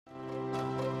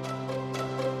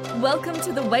Welcome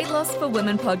to the Weight Loss for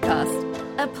Women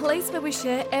podcast, a place where we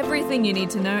share everything you need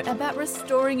to know about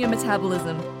restoring your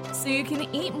metabolism so you can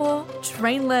eat more,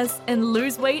 train less, and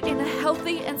lose weight in a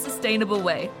healthy and sustainable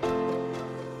way.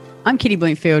 I'm Kitty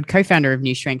Bloomfield, co-founder of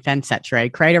New Strength and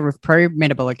Saturate, creator of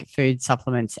pro-metabolic food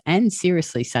supplements and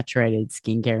seriously saturated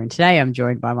skincare. And today I'm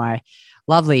joined by my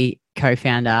lovely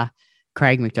co-founder,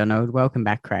 Craig McDonald. Welcome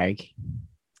back, Craig.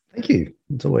 Thank you.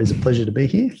 It's always a pleasure to be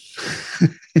here.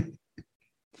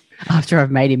 After I've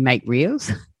made him make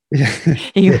reels. Yeah.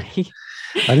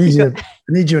 I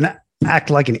need you to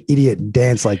act like an idiot and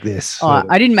dance like this. Oh,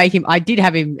 I didn't make him. I did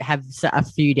have him have a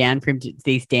few down for him to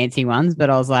these dancing ones,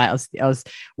 but I was like, I was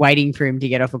waiting for him to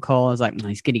get off a call. I was like,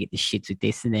 he's going to get the shits with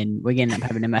this, and then we're going to end up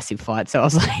having a massive fight. So I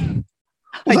was like,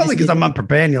 it's only because I'm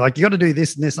unprepared. And you're like, you got to do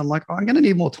this and this. I'm like, I'm going to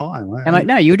need more time. I'm like,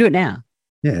 no, you'll do it now.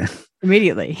 Yeah,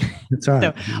 immediately. That's right.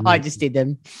 So I just did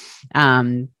them.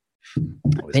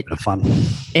 Always a bit of fun.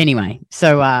 Anyway,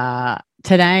 so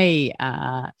today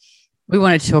we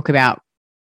wanted to talk about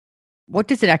what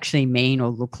does it actually mean or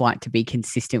look like to be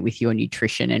consistent with your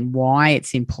nutrition, and why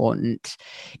it's important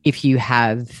if you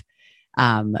have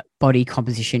body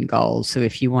composition goals. So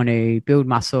if you want to build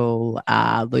muscle,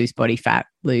 lose body fat,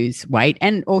 lose weight,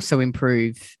 and also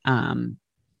improve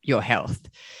your health.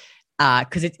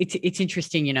 Because it's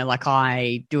interesting, you know, like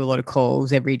I do a lot of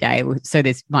calls every day. So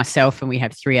there's myself and we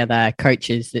have 3 other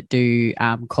coaches that do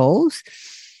calls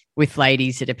with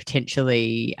ladies that are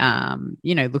potentially,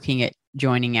 looking at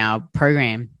joining our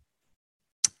program.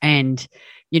 And,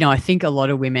 you know, I think a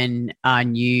lot of women are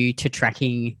new to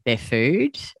tracking their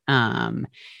food.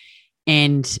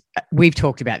 And we've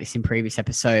talked about this in previous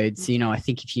episodes. You know, I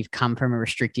think if you've come from a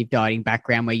restrictive dieting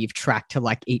background where you've tracked to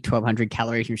like eat 1,200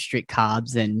 calories and restrict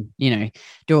carbs and, you know,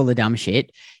 do all the dumb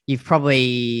shit, you've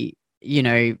probably, you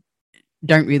know,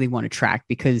 don't really want to track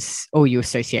because all you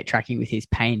associate tracking with is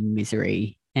pain and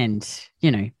misery and,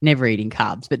 you know, never eating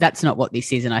carbs. But that's not what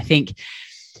this is. And I think,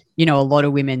 you know, a lot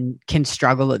of women can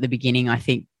struggle at the beginning, I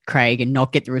think, Craig, and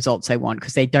not get the results they want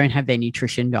because they don't have their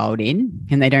nutrition dialed in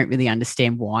and they don't really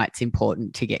understand why it's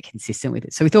important to get consistent with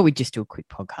it. So we thought we'd just do a quick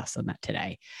podcast on that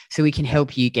today so we can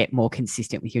help you get more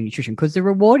consistent with your nutrition, because the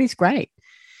reward is great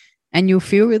and you'll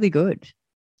feel really good.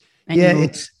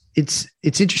 And it's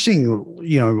interesting,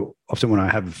 you know, often when I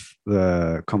have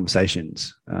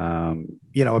conversations,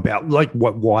 you know, about like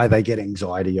why they get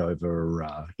anxiety over,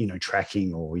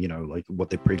 tracking or, you know, like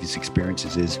what their previous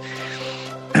experiences is.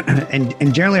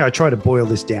 And generally I try to boil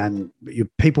this down.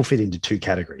 People fit into 2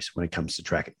 categories when it comes to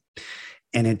tracking.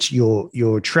 And it's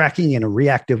you're tracking in a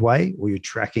reactive way or you're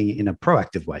tracking in a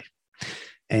proactive way.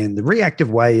 And the reactive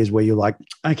way is where you're like,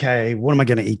 okay, what am I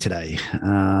going to eat today?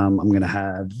 I'm going to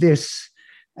have this,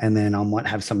 and then I might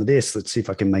have some of this. Let's see if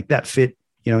I can make that fit,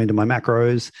 you know, into my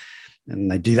macros. And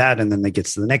they do that. And then they get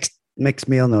to the next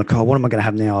meal and they're like, oh, what am I going to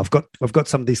have now? I've got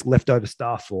some of this leftover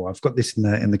stuff, or I've got this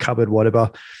in the cupboard,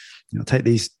 whatever. You know, take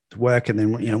these to work, and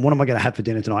then, you know, what am I going to have for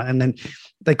dinner tonight? And then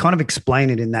they kind of explain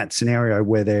it in that scenario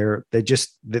where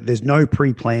there's no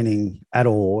pre-planning at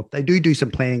all. If they do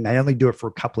some planning, they only do it for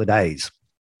a couple of days,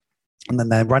 and then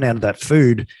they run out of that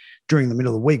food during the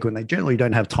middle of the week when they generally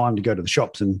don't have time to go to the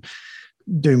shops and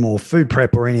do more food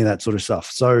prep or any of that sort of stuff.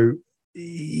 So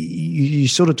you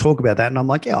sort of talk about that, and I'm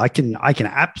like, yeah, I can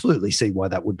absolutely see why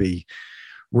that would be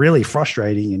really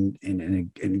frustrating and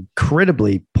an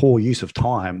incredibly poor use of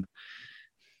time,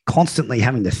 constantly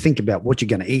having to think about what you're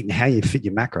going to eat and how you fit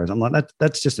your macros. I'm like,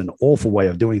 that's just an awful way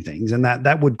of doing things. And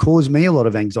that would cause me a lot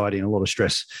of anxiety and a lot of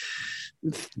stress.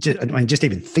 Just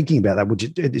even thinking about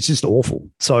that, it's just awful.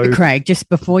 So Craig, just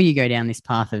before you go down this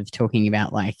path of talking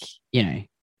about, like, you know,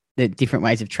 the different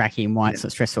ways of tracking and why it's so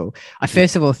stressful, I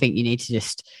first of all think you need to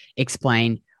just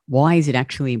explain why is it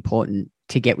actually important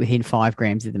to get within 5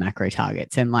 grams of the macro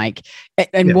targets. And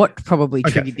what probably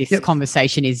triggered this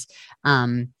conversation is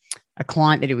a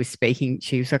client that he was speaking,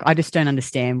 she was like, I just don't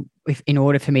understand, if in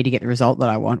order for me to get the result that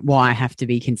I want, why I have to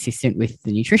be consistent with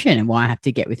the nutrition and why I have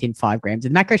to get within 5 grams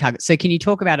of macro targets. So can you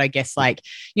talk about, I guess, like,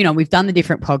 you know, we've done the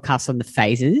different podcasts on the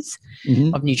phases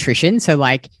of nutrition. So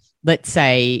like, let's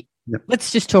say,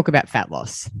 let's just talk about fat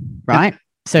loss, right? Yep.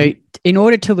 So in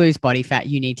order to lose body fat,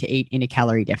 you need to eat in a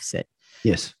calorie deficit.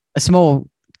 Yes. A small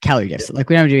calorie deficit. Like,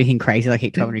 we don't do anything crazy like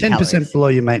eat 1,200 calories. 10% below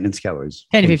your maintenance calories.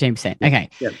 10 to 15%. Okay.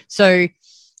 Yep. So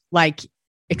like,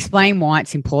 explain why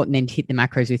it's important then to hit the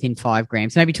macros within 5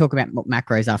 grams. Maybe talk about what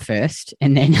macros are first,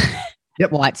 and then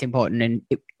why it's important and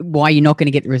why you're not going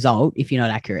to get the result if you're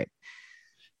not accurate.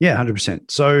 Yeah,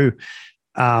 100%. So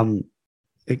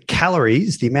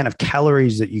calories, the amount of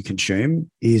calories that you consume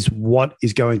is what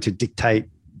is going to dictate,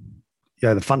 you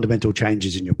know, the fundamental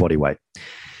changes in your body weight.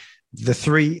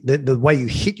 the way you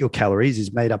hit your calories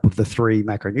is made up of the three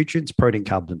macronutrients: protein,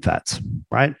 carbs, and fats,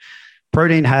 right?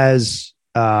 Protein has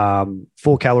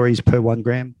 4 calories per 1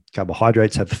 gram.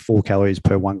 Carbohydrates have 4 calories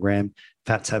per 1 gram.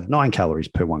 Fats have 9 calories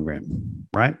per 1 gram,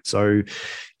 right? So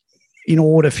in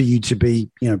order for you to be,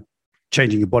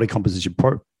 changing your body composition,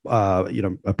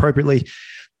 appropriately,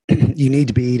 you need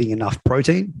to be eating enough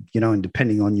protein, and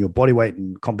depending on your body weight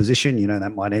and composition,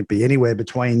 that might be anywhere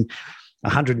between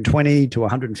 120 to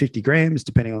 150 grams,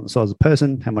 depending on the size of the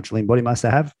person, how much lean body mass they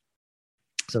have.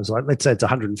 So it's like, let's say it's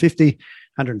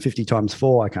 150 times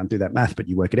 4. I can't do that math, but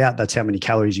you work it out. That's how many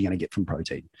calories you're going to get from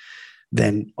protein.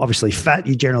 Then obviously fat,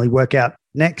 you generally work out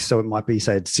next. So it might be,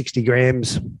 say it's 60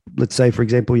 grams. Let's say, for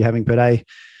example, you're having per day.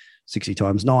 60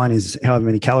 times 9 is however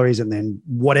many calories. And then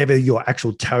whatever your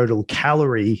actual total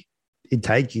calorie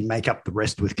intake, you make up the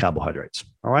rest with carbohydrates.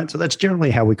 All right. So that's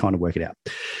generally how we kind of work it out.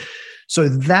 So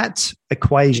that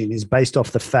equation is based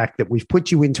off the fact that we've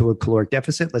put you into a caloric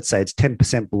deficit. Let's say it's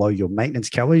 10% below your maintenance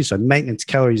calories. So maintenance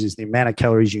calories is the amount of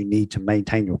calories you need to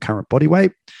maintain your current body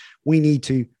weight. We need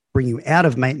to bring you out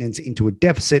of maintenance into a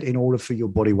deficit in order for your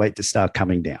body weight to start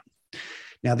coming down.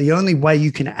 Now, the only way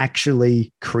you can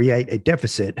actually create a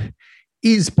deficit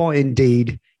is by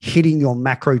indeed hitting your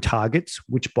macro targets,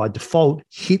 which by default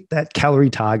hit that calorie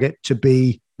target to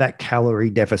be that calorie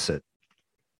deficit.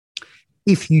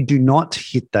 If you do not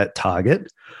hit that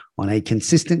target on a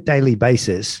consistent daily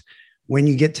basis, when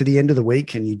you get to the end of the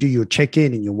week and you do your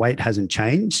check-in and your weight hasn't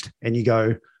changed and you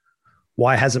go,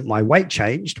 why hasn't my weight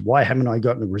changed? Why haven't I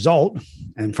gotten a result?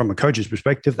 And from a coach's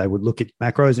perspective, they would look at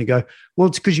macros and go, well,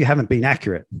 it's because you haven't been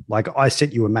accurate. Like I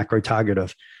set you a macro target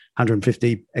of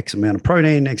 150 X amount of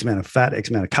protein, X amount of fat, X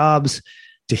amount of carbs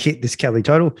to hit this calorie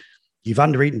total. You've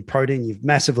undereaten protein, you've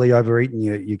massively overeaten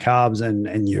your carbs,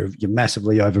 and you're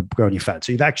massively overgrown your fat.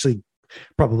 So you've actually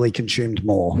probably consumed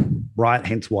more, right?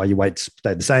 Hence why your weight's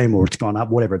stayed the same or it's gone up,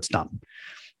 whatever it's done.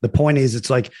 The point is,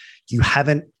 it's like you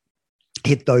haven't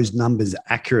hit those numbers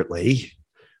accurately,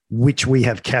 which we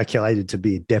have calculated to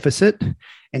be a deficit.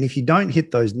 And if you don't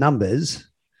hit those numbers,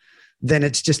 then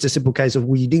it's just a simple case of,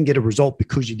 well, you didn't get a result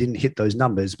because you didn't hit those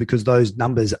numbers, because those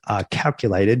numbers are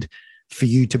calculated for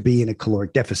you to be in a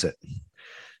caloric deficit.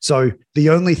 So the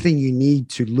only thing you need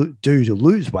to do to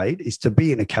lose weight is to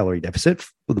be in a calorie deficit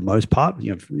for the most part, the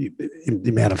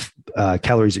amount of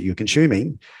calories that you're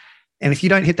consuming. And if you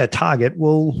don't hit that target,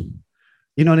 well,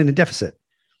 you're not in a deficit.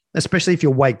 Especially if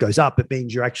your weight goes up, it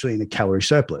means you're actually in a calorie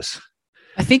surplus.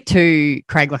 I think too,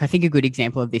 Craig, I think a good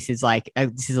example of this is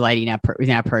this is a lady in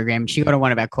our program. She got on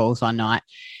one of our calls one night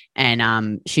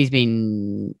and she's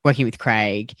been working with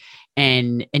Craig.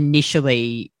 And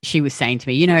initially she was saying to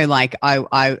me,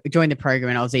 I joined the program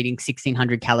and I was eating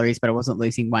 1,600 calories, but I wasn't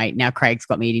losing weight. Now Craig's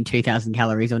got me eating 2,000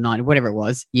 calories or 9, whatever it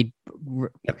was you'd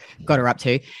got her up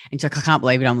to. And she's like, I can't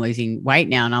believe it, I'm losing weight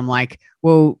now. And I'm like,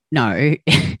 well, no,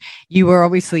 you were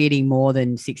obviously eating more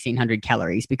than 1,600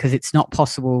 calories, because it's not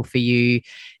possible for you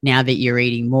now that you're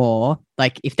eating more.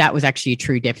 Like if that was actually a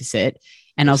true deficit.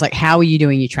 And I was like, how are you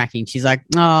doing your tracking? She's like,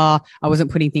 I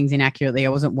wasn't putting things in accurately. I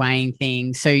wasn't weighing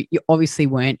things. So you obviously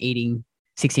weren't eating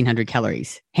 1,600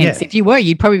 calories. Hence, if you were,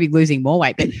 you'd probably be losing more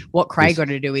weight. But what Craig got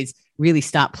to do is really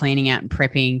start planning out and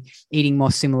prepping, eating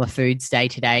more similar foods day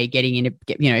to day, getting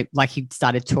into, like you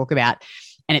started to talk about.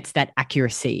 And it's that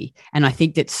accuracy. And I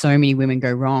think that so many women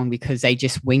go wrong because they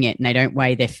just wing it and they don't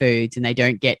weigh their foods and they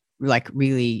don't get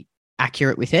really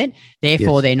accurate with it.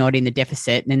 Therefore, they're not in the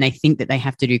deficit, and then they think that they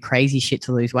have to do crazy shit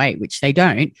to lose weight, which they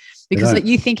don't. Because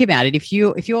you think about it, if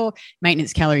your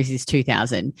maintenance calories is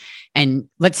 2,000, and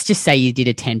let's just say you did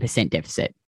a 10%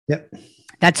 deficit,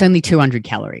 that's only 200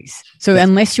 calories. So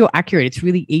unless you're accurate, it's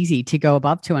really easy to go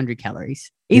above 200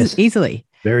 calories easily.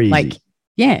 Very easy.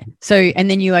 Yeah. So, and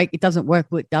then you it doesn't work.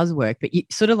 Well, it does work, but you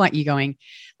sort of you're going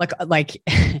like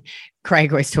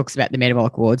Craig always talks about the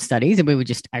metabolic ward studies, and we were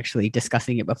just actually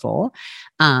discussing it before,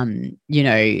 and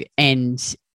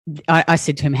I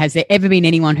said to him, has there ever been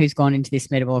anyone who's gone into this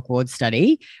metabolic ward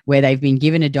study where they've been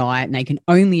given a diet and they can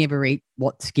only ever eat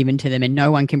what's given to them and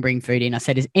no one can bring food in? I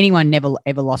said, has anyone never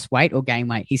ever lost weight or gained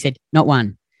weight? He said, not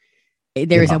one.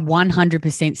 There is a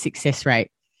 100% success rate.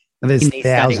 And there's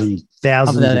thousands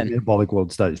of metabolic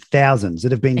ward studies, thousands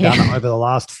that have been done over the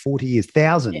last 40 years,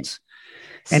 thousands.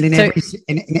 Yeah. And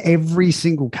in every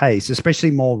single case,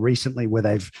 especially more recently where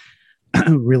they've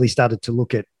really started to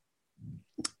look at,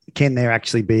 can there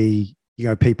actually be,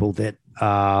 people that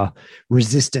are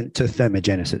resistant to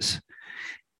thermogenesis?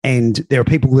 And there are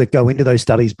people that go into those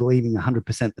studies believing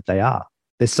 100% that they are.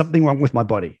 There's something wrong with my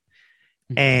body.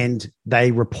 And they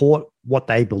report what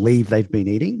they believe they've been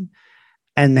eating.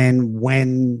 And then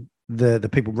when the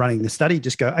people running the study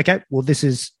just go, okay, well, this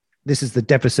is This is the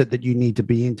deficit that you need to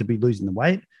be in to be losing the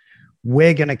weight.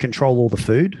 We're going to control all the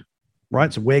food,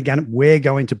 right? So we're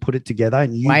going to put it together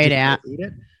and you weigh it out. Eat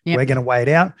it. Yep. We're going to weigh it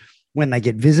out. When they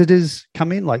get visitors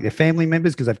come in, like their family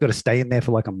members, because they've got to stay in there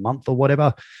for like a month or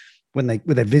whatever. When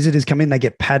their visitors come in, they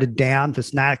get patted down for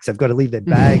snacks. They've got to leave their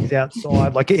bags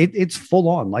outside. Like it's full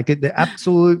on. Like there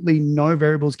absolutely no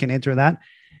variables can enter that.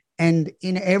 And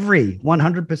in every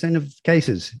 100% of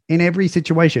cases, in every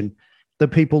situation, the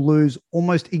people lose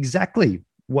almost exactly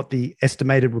what the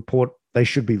estimated report they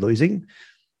should be losing,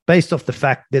 based off the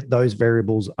fact that those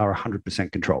variables are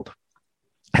 100% controlled.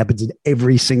 Happens in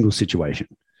every single situation,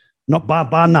 not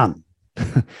bar none.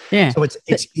 Yeah. So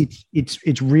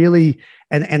it's really,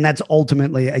 and that's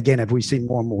ultimately, again, if we see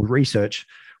more and more research,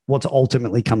 what's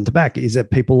ultimately come to back is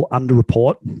that people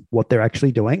underreport what they're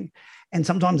actually doing. And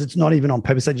sometimes it's not even on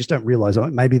purpose. They just don't realize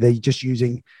it. Maybe they're just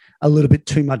using a little bit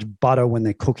too much butter when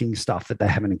they're cooking stuff that they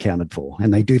haven't accounted for.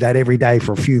 And they do that every day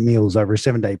for a few meals over a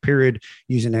 7-day period,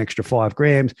 using an extra 5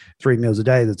 grams, 3 meals a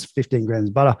day. That's 15 grams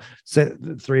of butter,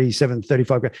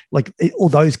 35 grams. Like all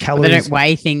those calories. Or they don't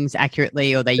weigh things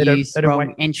accurately, or they use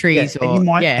wrong entries.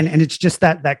 Yeah, and it's just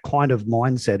that kind of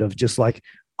mindset of just like,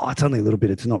 oh, it's only a little bit.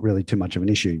 It's not really too much of an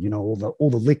issue. You know, all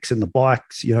the licks and the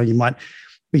bikes, you know, you might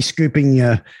be scooping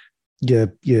your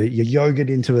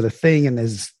yogurt into the thing, and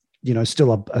there's, you know,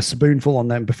 still a spoonful on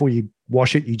them. Before you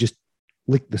wash it, you just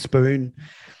lick the spoon,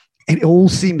 and it all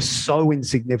seems so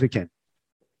insignificant.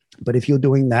 But if you're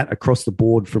doing that across the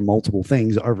board for multiple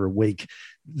things over a week,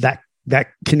 that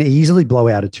can easily blow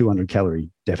out a 200 calorie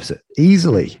deficit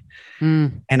easily.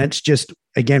 And it's just,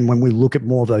 again, when we look at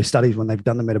more of those studies, when they've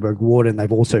done the metabolic reward, and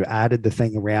they've also added the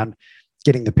thing around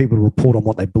getting the people to report on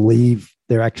what they believe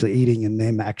they're actually eating, and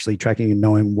them actually tracking and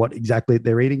knowing what exactly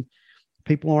they're eating,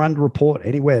 people are underreport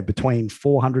anywhere between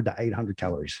 400 to 800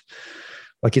 calories.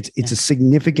 Like it's a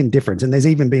significant difference. And there's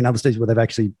even been other studies where they've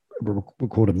actually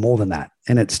recorded more than that.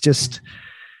 And it just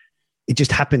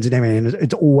happens in every, and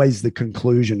it's always the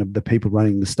conclusion of the people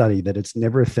running the study that it's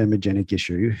never a thermogenic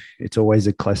issue. It's always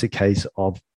a classic case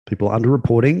of people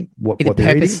underreporting what they're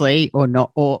purposely eating.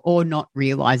 or not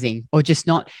realizing, or just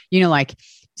not, you know, like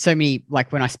so many,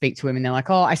 like when I speak to women, they're like,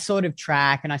 oh, I sort of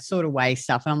track and I sort of weigh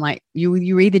stuff. And I'm like,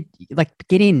 you either like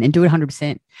get in and do it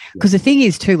 100%. Because the thing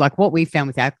is too, like what we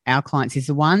found with our clients is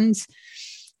the ones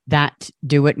that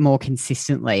do it more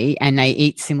consistently and they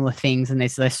eat similar things and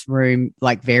there's less room,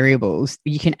 like variables,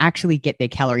 you can actually get their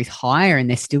calories higher and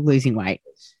they're still losing weight.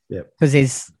 Yeah. Because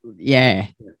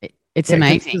it's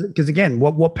amazing. Because again,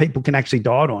 what people can actually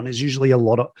diet on is usually a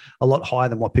lot higher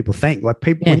than what people think. Like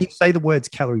when you say the words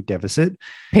calorie deficit,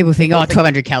 people think,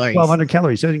 1,200 calories. 1,200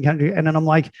 calories. And then I'm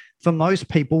like, for most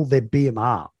people, their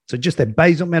BMR, so just their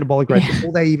basal metabolic rate,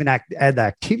 before they even add the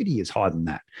activity, is higher than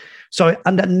that. So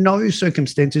under no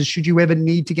circumstances should you ever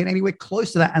need to get anywhere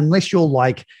close to that, unless you're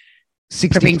like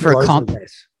 60 prepping for a comp.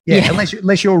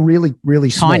 Unless you're really,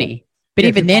 really small. Tiny. But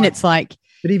even then, it's like.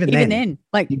 But even then,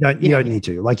 like you don't need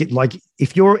to. Like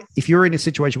if you're in a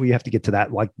situation where you have to get to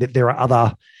that, like there are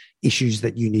other issues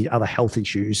that you need, other health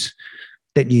issues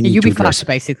that you need. You'll to be address. fucked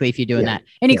basically if you're doing that.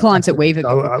 Any clients that we've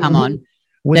come on,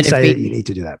 wouldn't say that you need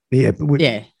to do that.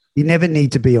 You never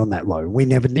need to be on that low. We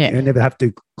never have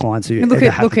to clients who look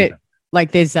at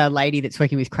like there's a lady that's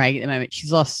working with Craig at the moment.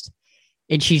 She's lost,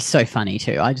 and she's so funny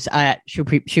too. She'll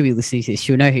be listening to this.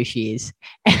 She'll know who she is.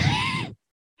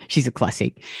 She's a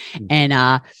classic.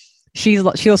 And she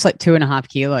lost like 2.5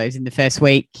 kilos in the first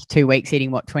 2 weeks, eating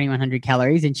 2,100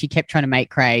 calories. And she kept trying to make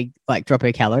Craig like drop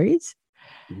her calories.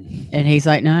 And he's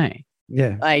like, no.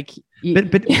 Yeah. Like,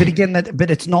 but again,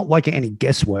 but it's not like any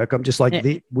guesswork. I'm just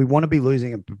like, we want to be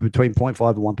losing between 0.5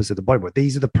 and 1% of the body weight.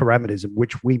 These are the parameters in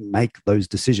which we make those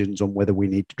decisions on whether we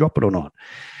need to drop it or not.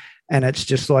 And it's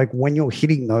just like when you're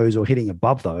hitting those or hitting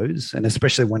above those, and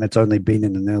especially when it's only been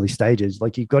in the early stages,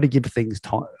 like you've got to give things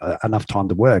enough time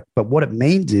to work. But what it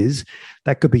means is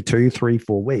that could be 2, 3,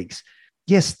 4 weeks.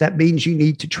 Yes, that means you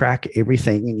need to track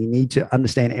everything and you need to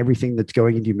understand everything that's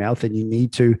going into your mouth. And you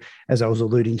need to, as I was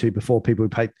alluding to before, people who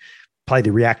play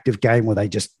the reactive game where they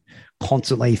just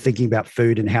constantly thinking about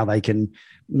food and how they can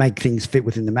make things fit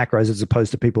within the macros, as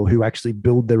opposed to people who actually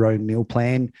build their own meal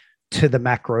plan to the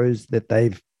macros that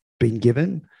they've been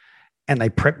given, and they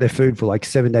prep their food for like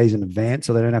 7 days in advance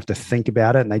so they don't have to think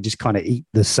about it, and they just kind of eat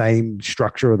the same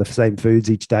structure or the same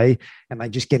foods each day, and they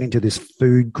just get into this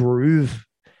food groove,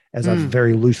 as I've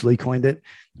very loosely coined it,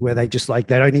 where they just like,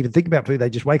 they don't even think about food. They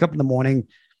just wake up in the morning,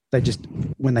 they just,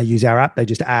 when they use our app, they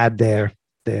just add their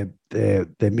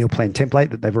meal plan template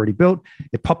that they've already built.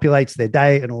 It populates their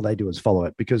day and all they do is follow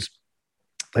it because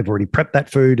they've already prepped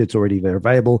that food. It's already there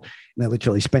available, and they're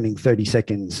literally spending 30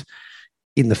 seconds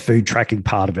in the food tracking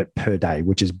part of it per day,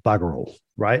 which is bugger all,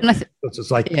 right? It's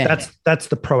just like that's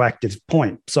the proactive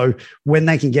point. So when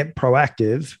they can get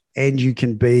proactive and you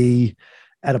can be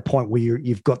at a point where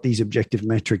you've got these objective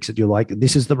metrics that you're like,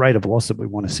 this is the rate of loss that we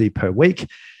want to see per week.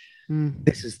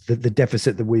 This is the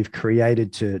deficit that we've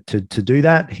created to do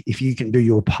that. If you can do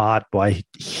your part by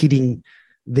hitting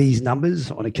these numbers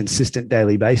on a consistent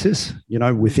daily basis,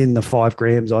 within the 5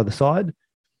 grams either side,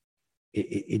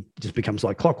 it just becomes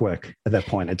like clockwork at that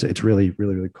point. It's really,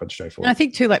 really, really quite straightforward. And I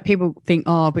think too, like people think,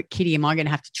 oh, but Kitty, am I going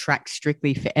to have to track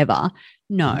strictly forever?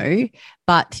 No,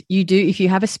 but you do. If you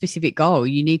have a specific goal,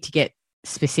 you need to get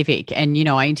specific. And,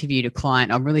 I interviewed a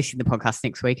client. I'm releasing the podcast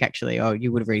next week, actually. Oh,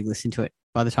 you would have already listened to it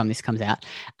by the time this comes out.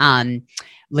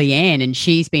 Leanne, and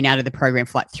she's been out of the program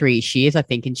for like 3 years, I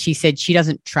think. And she said she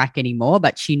doesn't track anymore,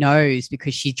 but she knows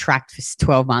because she tracked for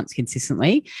 12 months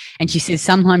consistently. And she says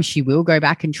sometimes she will go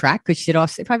back and track because she said,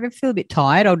 if I ever feel a bit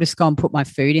tired, I'll just go and put my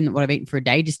food in what I've eaten for a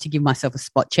day just to give myself a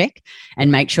spot check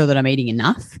and make sure that I'm eating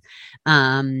enough.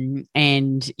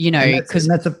 Because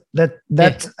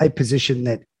that's a position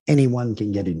that anyone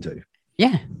can get into.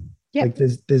 Yeah. Yeah. Like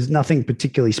there's nothing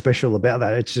particularly special about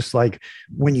that. It's just like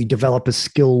when you develop a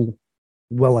skill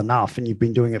well enough and you've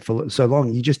been doing it for so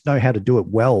long, you just know how to do it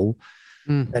well.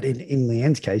 That in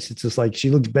Leanne's case, it's just like she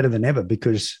looks better than ever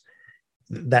because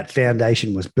that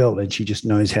foundation was built and she just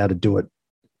knows how to do it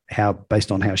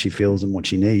based on how she feels and what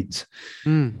she needs.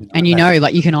 And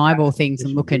like you can eyeball things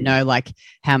and look and know like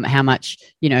how much,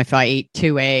 if I eat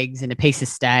 2 eggs and a piece of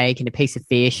steak and a piece of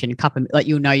fish and a cup of, like,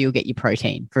 you'll get your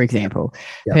protein, for example,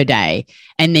 per day.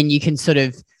 And then you can sort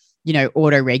of,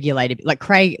 auto-regulate it. Like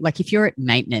Craig, like if you're at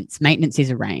maintenance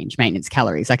is a range, maintenance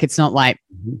calories. Like it's not like,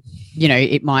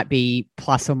 it might be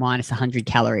plus or minus 100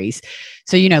 calories.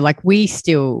 So, like we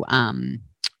still,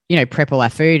 prep all our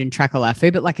food and track all our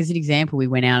food. But like as an example, we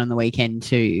went out on the weekend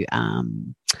to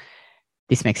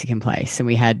this Mexican place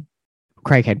and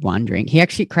Craig had 1 drink.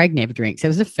 Craig never drinks. It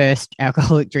was the first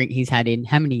alcoholic drink he's had in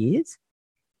how many years?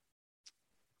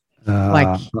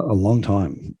 Like a long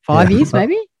time. 5 years,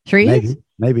 maybe? 3 years?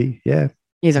 Maybe, yeah.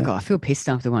 He's like, I feel pissed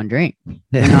after 1 drink.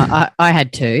 Yeah. I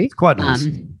had 2. It's quite nice.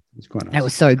 It's quite nice. That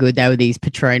was so good. They were these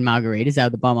Patron margaritas. They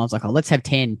were the bomb. I was like, let's have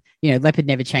 10. Leopard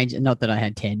never changed. Not that I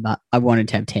had 10, but I wanted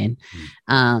to have 10.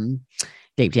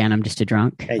 Deep down, I'm just a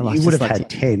drunk. Hey, you would have had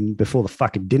 10 before the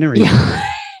fucking dinner. You're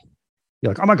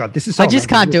like, oh my God, this is so I just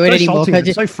can't do it anymore because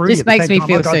it just makes me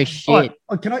feel so shit.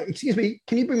 Excuse me,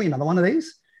 can you bring me another one of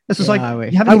these? This is like, I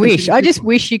wish. I just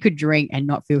wish you could drink and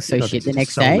not feel so shit the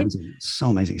next day. Amazing. So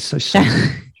amazing. So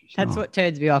That's what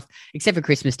turns me off, except for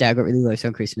Christmas Day. I got really low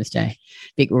on Christmas Day.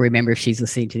 Vic will remember if she's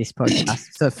listening to this podcast.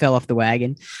 So it fell off the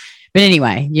wagon. But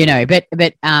anyway, we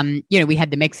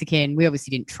had the Mexican. We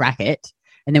obviously didn't track it.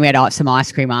 And then we had some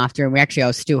ice cream after. And I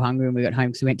was still hungry when we got home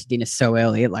because we went to dinner so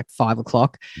early at like 5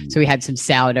 o'clock. So we had some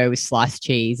sourdough with sliced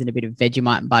cheese and a bit of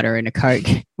Vegemite and butter and a Coke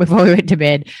before we went to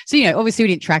bed. So, obviously we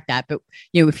didn't track that. But,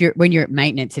 when you're at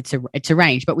maintenance, it's a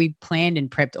range. But we planned and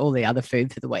prepped all the other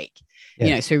food for the week.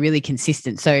 So really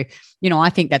consistent. So, I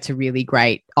think that's a really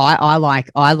great, I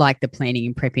like the planning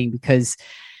and prepping because,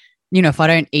 if I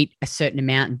don't eat a certain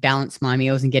amount and balance my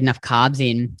meals and get enough carbs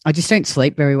in, I just don't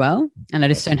sleep very well and I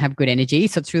just don't have good energy.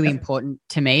 So it's really important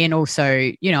to me. And also,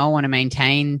 I want to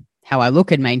maintain how I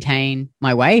look and maintain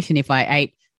my weight. And if I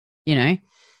ate,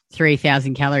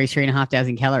 3,000 calories,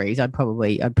 3,500 calories, I'd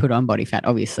put on body fat,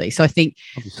 obviously. So I think,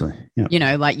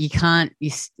 like you can't,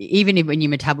 even when your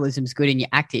metabolism's good and you're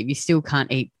active, you still can't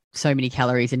eat so many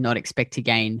calories and not expect to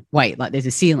gain weight. Like there's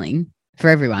a ceiling for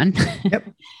everyone. Yep.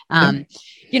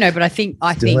 But I think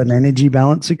an energy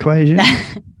balance equation.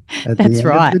 That's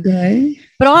right. Of the day,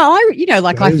 but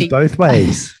I think both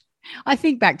ways. I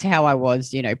think back to how I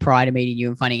was, prior to meeting you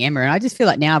and finding Emma, and I just feel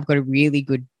like now I've got a really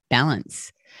good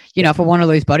balance. If I want to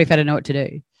lose body fat, I know what to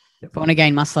do. If I want to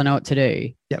gain muscle, I know what to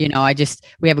do.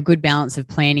 We have a good balance of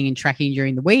planning and tracking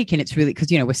during the week. And it's really because,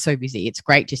 we're so busy. It's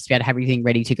great just to be able to have everything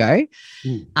ready to go.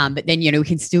 But then, we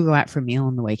can still go out for a meal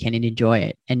on the weekend and enjoy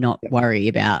it and not worry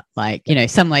about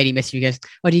some lady message me goes,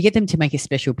 do you get them to make a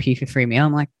special puffer-free meal?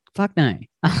 I'm like, fuck no.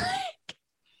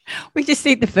 We just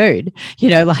eat the food,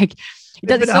 I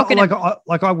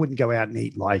wouldn't go out and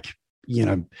eat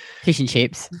fish and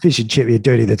chips,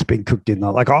 dirty that's been cooked in.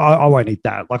 I won't eat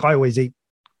that. Like I always eat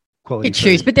quality. It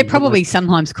choose, but they're probably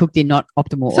sometimes cooked in not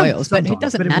optimal oils, but it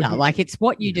doesn't matter. Like it's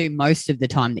what you do most of the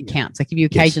time that counts. Like if you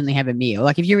occasionally have a meal,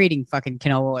 like if you're eating fucking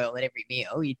canola oil at every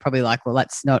meal, you'd probably well,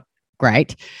 that's not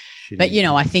great. But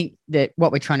I think that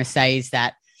what we're trying to say is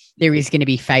that there is going to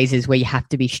be phases where you have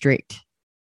to be strict.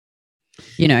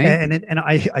 And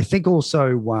I think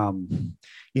also,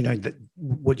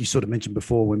 what you sort of mentioned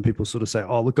before when people sort of say,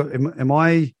 oh, look, am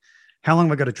I, how long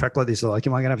have I got a track like this? Or like,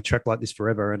 am I going to have a track like this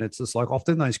forever? And it's just like,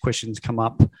 often those questions come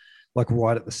up like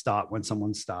right at the start when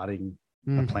someone's starting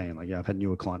a plan. Like, I've had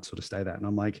newer clients sort of say that. And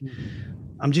I'm like,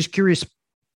 I'm just curious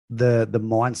the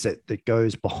mindset that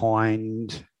goes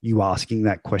behind you asking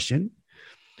that question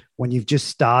when you've just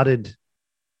started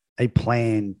a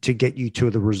plan to get you to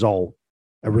a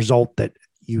result that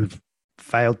you've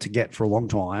failed to get for a long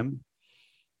time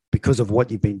because of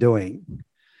what you've been doing.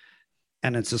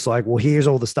 And it's just like, well, here's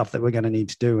all the stuff that we're going to need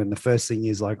to do. And the first thing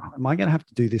is like, am I going to have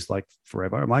to do this like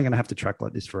forever? Am I going to have to track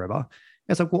like this forever?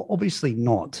 It's like, well, obviously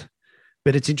not.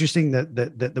 But it's interesting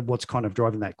that what's kind of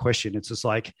driving that question. It's just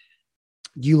like,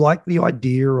 you like the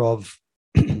idea of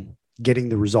getting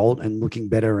the result and looking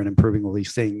better and improving all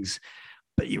these things,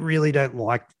 but you really don't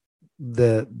like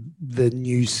the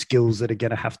new skills that are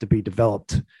going to have to be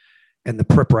developed and the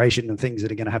preparation and things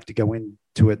that are going to have to go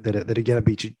into it that are going to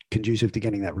be conducive to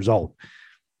getting that result.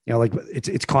 Like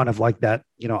it's kind of like that,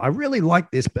 I really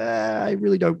like this, but I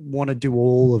really don't want to do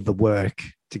all of the work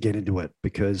to get into it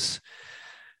because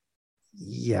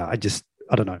I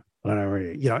don't know.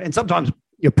 Really, and sometimes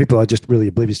people are just really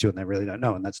oblivious to it and they really don't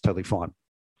know. And that's totally fine.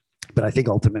 But I think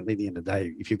ultimately at the end of the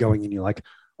day, if you're going in, you're like,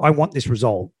 I want this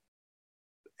result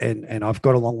and I've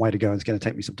got a long way to go and it's going to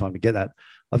take me some time to get that.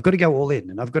 I've got to go all in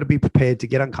and I've got to be prepared to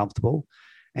get uncomfortable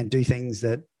and do things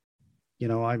that,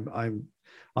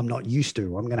 I'm not used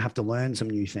to. I'm going to have to learn some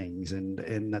new things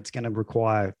and that's going to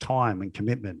require time and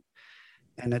commitment.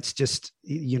 And it's just,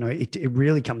 it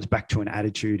really comes back to an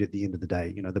attitude at the end of the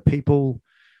day. The people,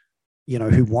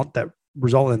 who want that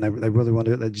result and they really want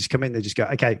to, they just come in, they just go,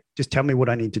 okay, just tell me what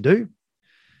I need to do.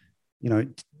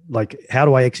 Like, how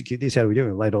do I execute this? How do we do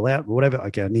it? Lay it all out, whatever.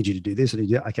 Okay, I need you to do this. I need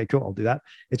you to, okay, cool, I'll do that.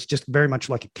 It's just very much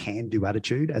like a can-do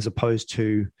attitude as opposed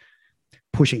to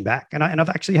pushing back. And I've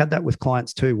actually had that with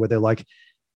clients too, where they're like,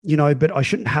 but I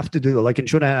shouldn't have to do it. Like, and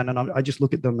should I? And I just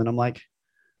look at them and I'm like,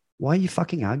 why are you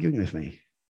fucking arguing with me?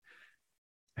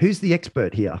 Who's the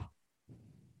expert here?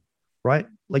 Right?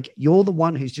 Like, you're the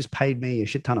one who's just paid me a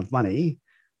shit ton of money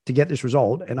to get this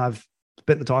result. And I've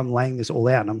spent the time laying this all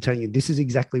out. And I'm telling you, this is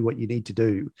exactly what you need to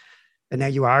do. And now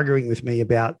you're arguing with me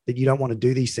about that you don't want to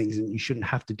do these things and you shouldn't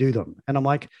have to do them. And I'm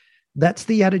like, that's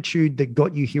the attitude that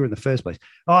got you here in the first place.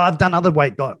 Oh, I've done other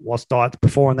weight loss diets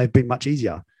before and they've been much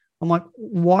easier. I'm like,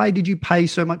 why did you pay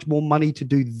so much more money to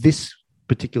do this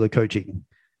particular coaching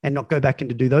and not go back and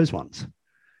to do those ones?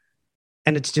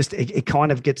 And it's just, it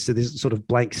kind of gets to this sort of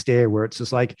blank stare where it's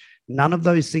just like, none of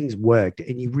those things worked.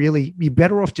 And you're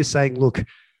better off just saying, look,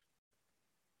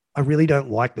 I really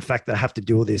don't like the fact that I have to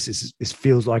do all this. This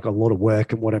feels like a lot of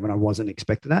work and whatever. And I wasn't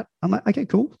expecting that. I'm like, okay,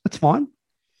 cool. That's fine.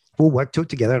 We'll work to it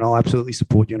together and I'll absolutely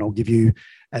support you. And I'll give you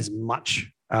as much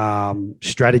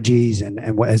strategies and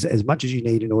as much as you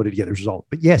need in order to get the result.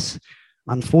 But yes,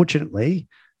 unfortunately,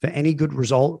 for any good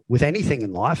result with anything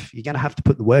in life, you're going to have to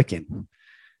put the work in.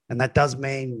 And that does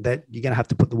mean that you're going to have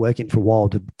to put the work in for a while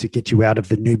to get you out of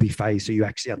the newbie phase so you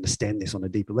actually understand this on a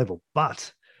deeper level.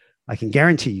 But I can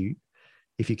guarantee you,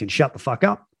 if you can shut the fuck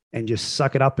up and just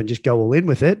suck it up and just go all in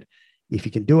with it, if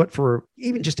you can do it for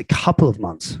even just a couple of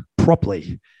months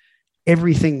properly,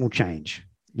 everything will change.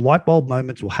 Light bulb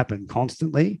moments will happen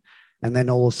constantly. And then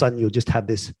all of a sudden you'll just have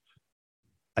this,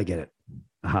 I get it.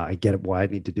 I get it why I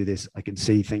need to do this. I can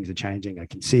see things are changing. I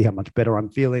can see how much better I'm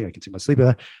feeling. I can see my sleep.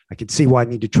 I can see why I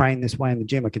need to train this way in the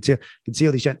gym. I can see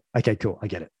all these. Okay, cool. I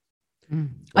get it. Right?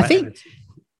 I think,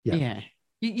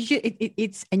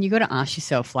 it's, and you got to ask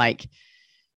yourself, like,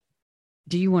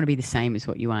 do you want to be the same as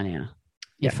what you are now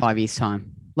in 5 years'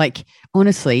 time? Like,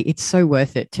 honestly, it's so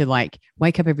worth it to like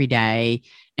wake up every day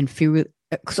and feel,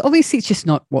 because obviously it's just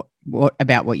not what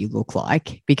about what you look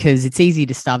like, because it's easy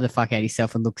to starve the fuck out of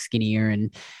yourself and look skinnier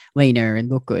and leaner and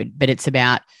look good. But it's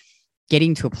about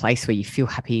getting to a place where you feel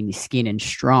happy in your skin and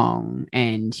strong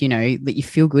and, that you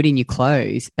feel good in your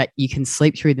clothes, but you can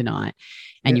sleep through the night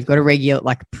and you've got a regular,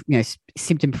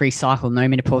 symptom-free cycle, no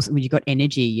menopause, when you've got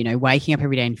energy, waking up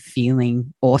every day and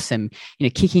feeling awesome,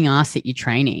 kicking ass at your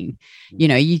training,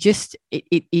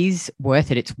 it is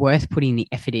worth it. It's worth putting the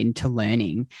effort into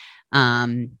learning.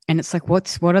 And it's like,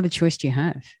 what other choice do you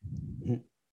have?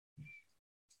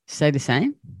 Stay the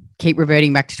same? Keep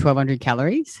reverting back to 1,200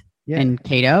 calories and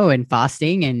keto and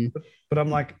fasting and. But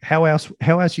I'm like, how else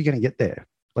are you going to get there?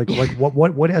 Like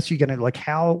what else are you going to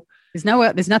how?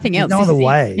 There's nothing else. No other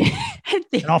way.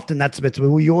 And often that's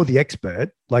well, you're the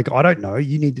expert. Like, I don't know.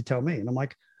 You need to tell me. And I'm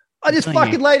like, I just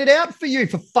fucking laid it out for you,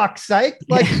 for fuck's sake.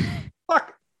 Like,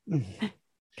 fuck.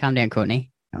 Calm down,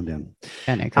 Courtney. Calm down.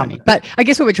 Courtney. But I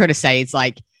guess what we're trying to say is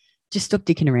like, just stop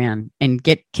dicking around and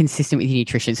get consistent with your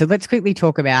nutrition. So let's quickly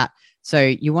talk about, so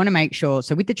you want to make sure,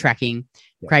 so with the tracking,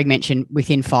 Craig mentioned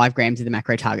within 5 grams of the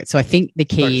macro target. So I think the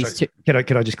key is to... Can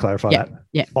I just clarify that?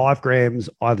 Yeah. 5 grams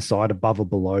either side, above or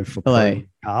below for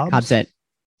carbs. At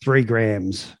 3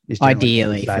 grams is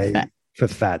ideally for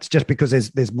fats, just because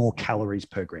there's more calories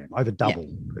per gram, over double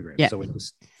per gram. So it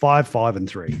was 5, and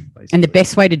 3. Basically. And the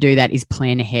best way to do that is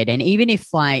plan ahead. And even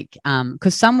if like,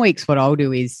 because some weeks what I'll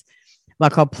do is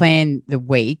like I'll plan the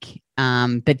week,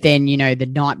 but then, you know, the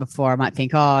night before I might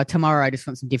think, oh, tomorrow I just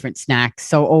want some different snacks.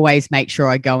 So always make sure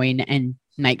I go in and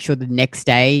make sure the next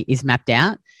day is mapped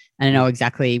out and I know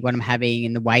exactly what I'm having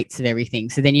and the weights of everything.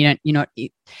 So then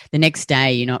the next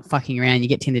day you're not fucking around. You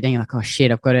get to the end of the day, you're like, oh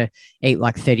shit, I've got to eat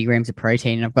like 30 grams of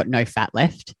protein and I've got no fat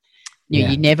left.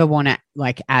 You never want to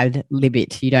like add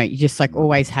limit. You just like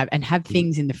always have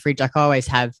things in the fridge. Like I always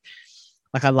have,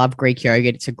 like I love Greek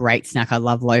yogurt. It's a great snack. I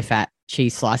love low fat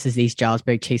cheese slices. These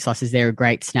Jarlsberg cheese slices, they're a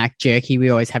great snack. Jerky we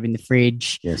always have in the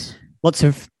fridge. Yes. Lots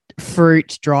of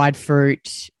fruit, dried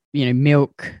fruit, you know,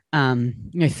 milk,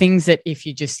 things that if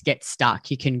you just get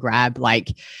stuck, you can grab.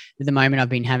 Like at the moment I've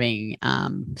been having,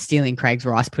 stealing Craig's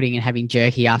rice pudding and having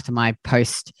jerky after my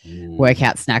post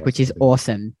workout snack, which is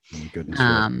awesome. Oh, goodness.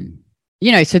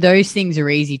 You know, so those things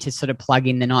are easy to sort of plug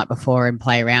in the night before and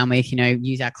play around with, you know,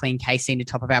 use our clean casein to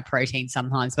top of our protein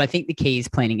sometimes. But I think the key is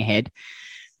planning ahead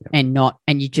and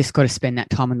you just got to spend that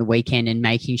time on the weekend and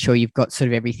making sure you've got sort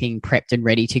of everything prepped and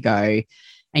ready to go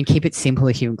and keep it simple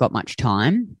if you haven't got much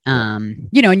time.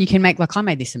 You know, and you can make, like I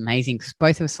made this amazing because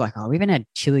both of us were like, oh, we haven't had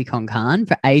chili con carne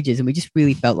for ages and we just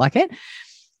really felt like it.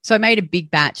 So I made a big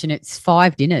batch and it's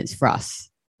 5 dinners for us.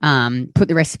 Put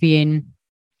the recipe in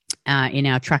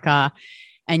our tracker.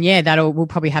 And we'll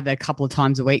probably have that a couple of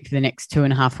times a week for the next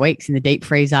 2.5 weeks in the deep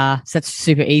freezer. So that's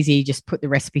super easy. Just put the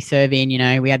recipe serve in, you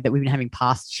know, we've been having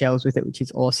pasta shells with it, which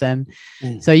is awesome.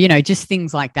 So, you know, just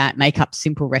things like that, make up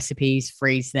simple recipes,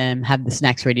 freeze them, have the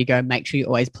snacks ready to go. Make sure you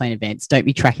always plan events. Don't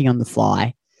be tracking on the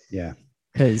fly. Yeah.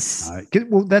 Because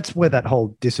well, that's where that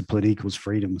whole discipline equals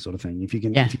freedom sort of thing. If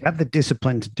you have the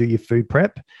discipline to do your food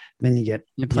prep, then you get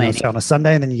say on a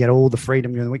Sunday, and then you get all the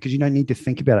freedom during the week because you don't need to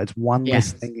think about it. It's one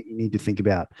less thing that you need to think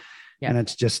about, and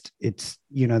it's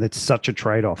you know, that's such a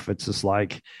trade off. It's just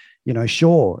like, you know,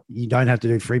 sure, you don't have to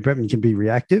do free prep and you can be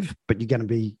reactive, but you're going to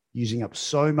be using up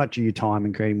so much of your time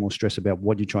and creating more stress about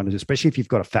what you're trying to do, especially if you've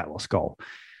got a fat loss goal.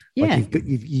 Like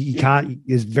you can't,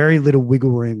 there's very little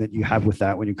wiggle room that you have with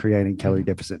that when you're creating calorie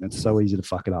deficit, and it's so easy to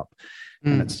fuck it up.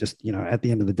 And it's just, you know, at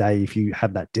the end of the day, if you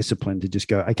have that discipline to just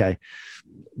go, okay,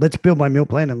 let's build my meal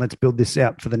plan and let's build this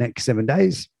out for the next 7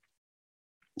 days.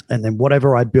 And then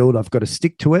whatever I build, I've got to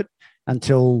stick to it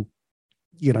until,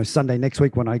 you know, Sunday next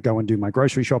week when I go and do my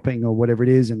grocery shopping or whatever it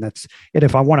is. And that's it.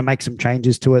 If I want to make some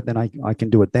changes to it, then I can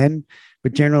do it then.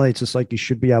 But generally, it's just like you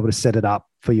should be able to set it up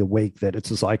for your week that it's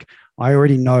just like, I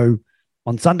already know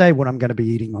on Sunday what I'm going to be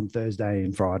eating on Thursday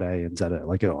and Friday and Saturday.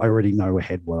 Like I already know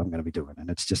ahead what I'm going to be doing. And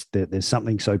it's just, there's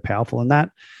something so powerful in that.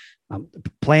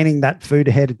 Planning that food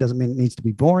ahead, it doesn't mean it needs to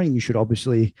be boring. You should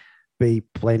obviously be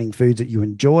planning foods that you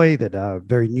enjoy, that are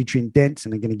very nutrient dense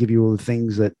and are going to give you all the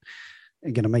things that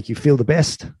are going to make you feel the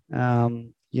best.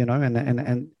 You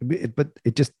know, but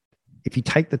it just, if you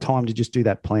take the time to just do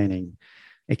that planning,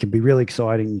 it can be really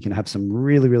exciting. You can have some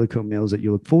really, really cool meals that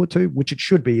you look forward to, which it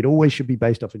should be. It always should be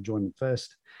based off enjoyment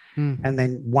first. And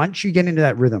then once you get into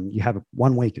that rhythm, you have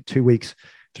 1 week, 2 weeks,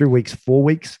 3 weeks, 4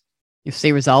 weeks. You'll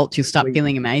see results. You'll start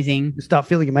feeling amazing. You start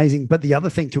feeling amazing. But the other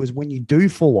thing too is when you do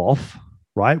fall off,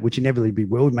 right, which inevitably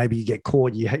will, maybe you get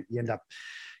caught, you end up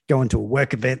going to a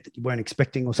work event that you weren't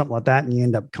expecting or something like that, and you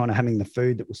end up kind of having the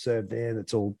food that was served there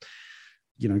that's all,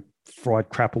 you know, fried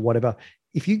crap or whatever.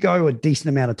 If you go a decent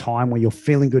amount of time where you're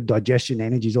feeling good, digestion,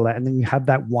 energies, all that, and then you have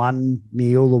that one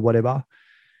meal or whatever,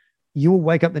 you will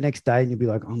wake up the next day and you'll be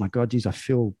like, oh my God, geez, I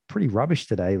feel pretty rubbish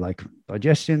today. Like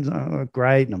digestion's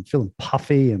great and I'm feeling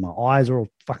puffy and my eyes are all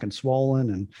fucking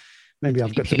swollen and maybe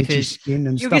I've got some itchy skin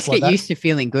and stuff like that. You'll just get used to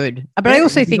feeling good. But I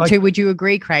also think too, would you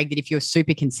agree, Craig, that if you're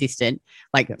super consistent,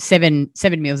 like 7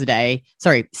 meals a day,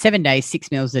 7 days,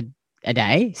 6 meals a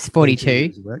day, it's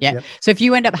 42. Yep. So if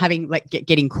you end up having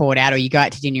getting caught out or you go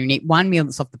out to dinner and eat one meal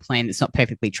that's off the plan that's not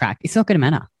perfectly tracked, it's not going to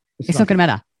matter. It's not going to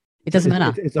matter. It doesn't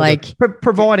matter. It's like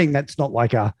providing that's not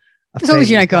like a as long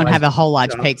as you don't go and have a whole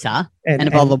large pizza and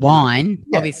a bottle of wine,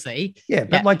 obviously. Yeah,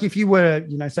 but like if you were,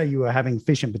 you know, say you were having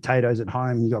fish and potatoes at home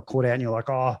and you got caught out and you're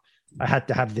like, oh, I had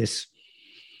to have this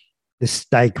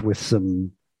steak with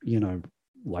some, you know,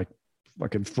 like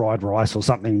a fried rice or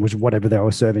something, which whatever they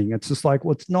were serving. It's just like,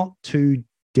 well, it's not too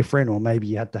different. Or maybe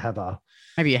you had to have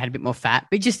maybe you had a bit more fat,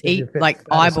 but just eat, like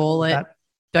eyeball it.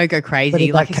 Don't go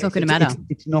crazy. Like, it's not going to matter.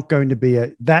 It's not going to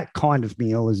be that kind of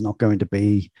meal is not going to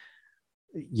be,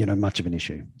 much of an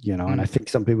issue, and I think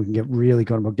some people can get really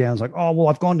kind of bogged down. It's like, oh, well,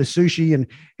 I've gone to sushi and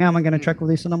how am I going to track all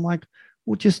this? And I'm like,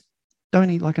 well, just don't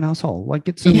eat like an asshole. Like,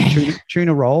 get some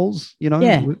tuna rolls, Don't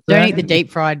eat the deep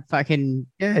fried fucking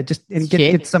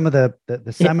get some of the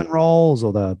salmon rolls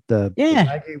or the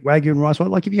wagyu and rice.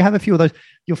 Like, if you have a few of those,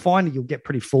 you'll find that you'll get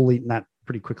pretty full eating that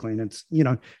pretty quickly. And it's,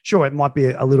 sure, it might be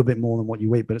a little bit more than what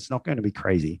you eat, but it's not going to be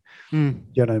crazy. You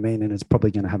know what I mean? And it's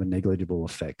probably going to have a negligible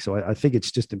effect. So I think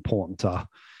it's just important to,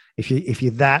 if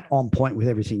you're that on point with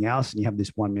everything else and you have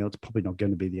this one meal, it's probably not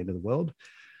going to be the end of the world.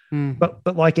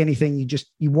 But like anything,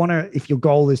 you want to, if your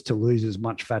goal is to lose as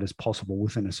much fat as possible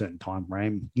within a certain time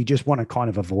frame, you just want to kind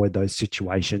of avoid those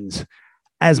situations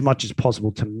as much as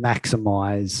possible to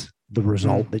maximize the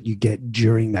result that you get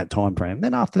during that time frame.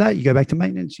 Then after that, you go back to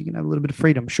maintenance. You can have a little bit of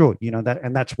freedom, sure, that,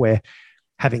 and that's where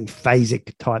having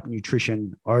phasic type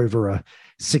nutrition over a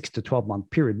 6 to 12 month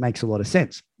period makes a lot of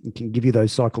sense. It can give you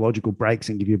those psychological breaks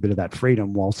and give you a bit of that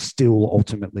freedom while still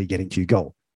ultimately getting to your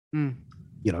goal. And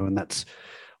that's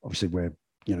obviously where,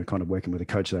 kind of working with a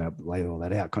coach that lay all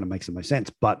that out kind of makes the most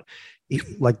sense. But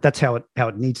that's how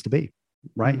it needs to be,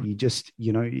 right? You just,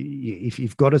 if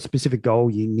you've got a specific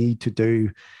goal, you need to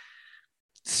do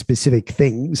specific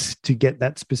things to get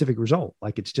that specific result.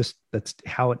 Like, it's just, that's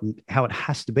how it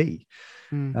has to be.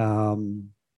 So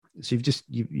you've just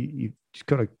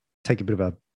got to take a bit of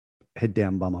a head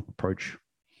down, bum up approach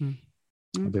a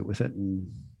bit with it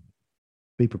and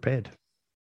be prepared.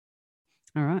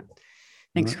 All right.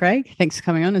 Thanks, Craig. Thanks for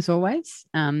coming on as always.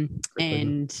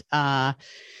 And don't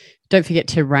forget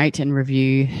to rate and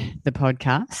review the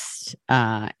podcast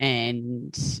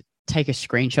and take a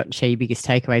screenshot and share your biggest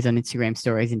takeaways on Instagram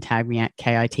stories and tag me at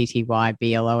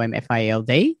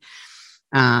KITTYBLOMFILD.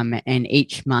 And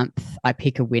each month I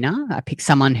pick a winner. I pick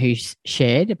someone who's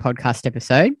shared a podcast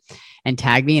episode and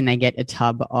tag me, and they get a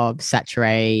tub of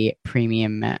Saturday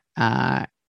Premium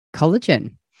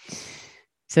collagen.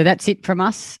 So that's it from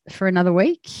us for another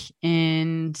week,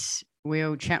 and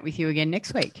we'll chat with you again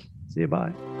next week. See you.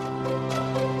 Bye.